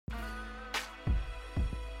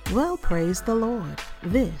Well, praise the Lord.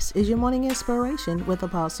 This is your morning inspiration with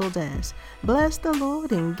Apostle Des. Bless the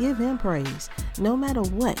Lord and give him praise. No matter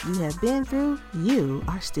what you have been through, you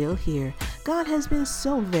are still here. God has been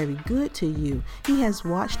so very good to you. He has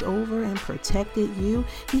watched over and protected you.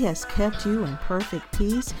 He has kept you in perfect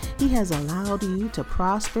peace. He has allowed you to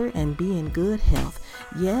prosper and be in good health.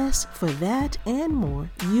 Yes, for that and more,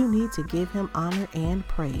 you need to give him honor and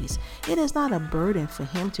praise. It is not a burden for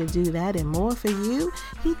him to do that and more for you.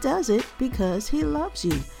 He does it because he loves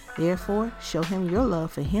you. Therefore, show him your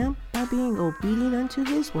love for him by being obedient unto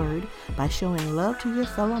his word, by showing love to your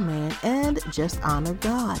fellow man, and just honor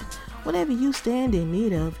God. Whatever you stand in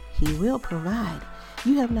need of, he will provide.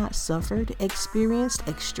 You have not suffered, experienced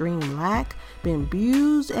extreme lack, been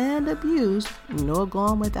abused and abused, nor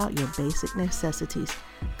gone without your basic necessities.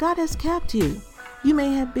 God has kept you. You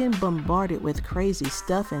may have been bombarded with crazy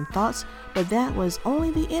stuff and thoughts, but that was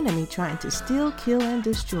only the enemy trying to steal, kill, and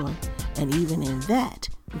destroy. And even in that,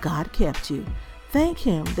 God kept you. Thank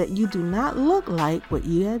him that you do not look like what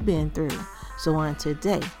you have been through. So on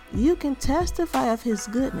today, you can testify of his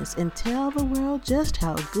goodness and tell the world just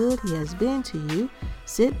how good he has been to you.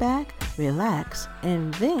 Sit back, relax,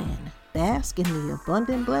 and then bask in the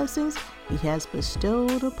abundant blessings he has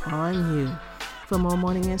bestowed upon you. For more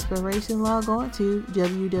morning inspiration, log on to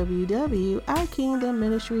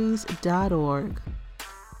www.ourkingdomministries.org.